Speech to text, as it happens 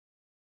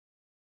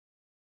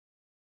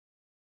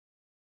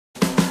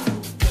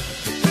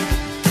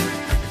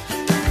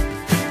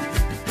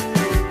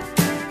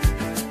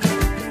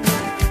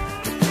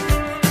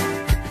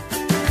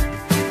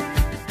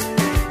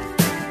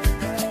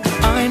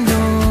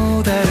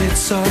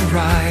it's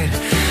alright.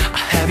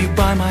 I have you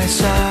by my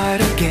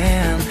side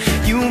again.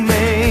 You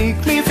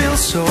make me feel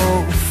so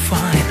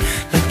fine,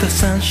 like the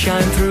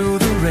sunshine through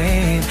the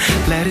rain.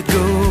 Let it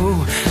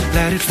go,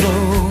 let it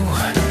flow,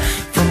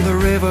 from the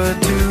river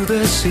to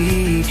the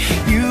sea.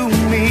 You,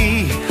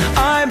 me,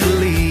 I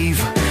believe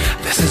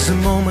this is a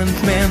moment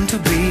meant to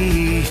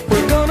be.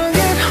 We're gonna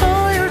get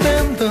higher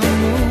than the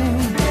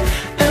moon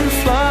and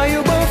fly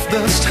above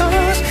the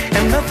stars,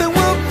 and nothing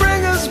will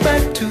bring us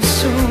back too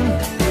soon.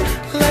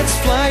 Let's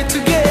fly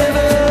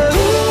together.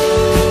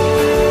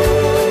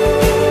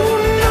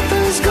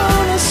 Nothing's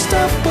gonna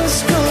stop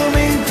us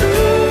coming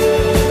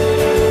through.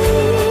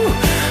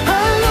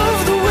 I love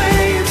the way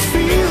it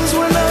feels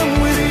when I'm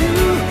with you.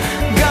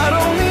 God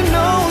only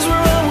knows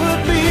where I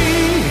would be.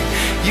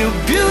 You're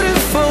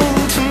beautiful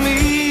to me.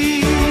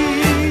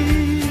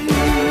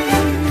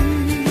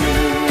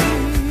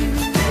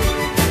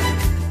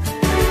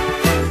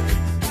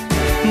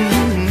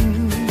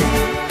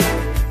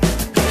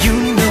 You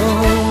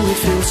know it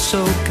feels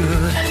so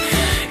good.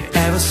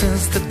 Ever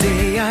since the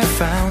day I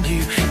found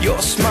you,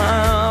 your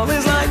smile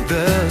is like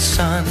the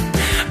sun.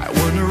 I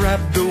wanna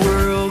wrap the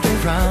world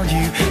around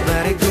you.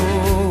 Let it go,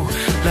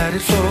 let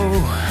it flow.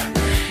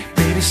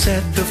 Baby,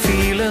 set the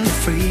feeling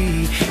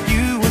free.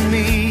 You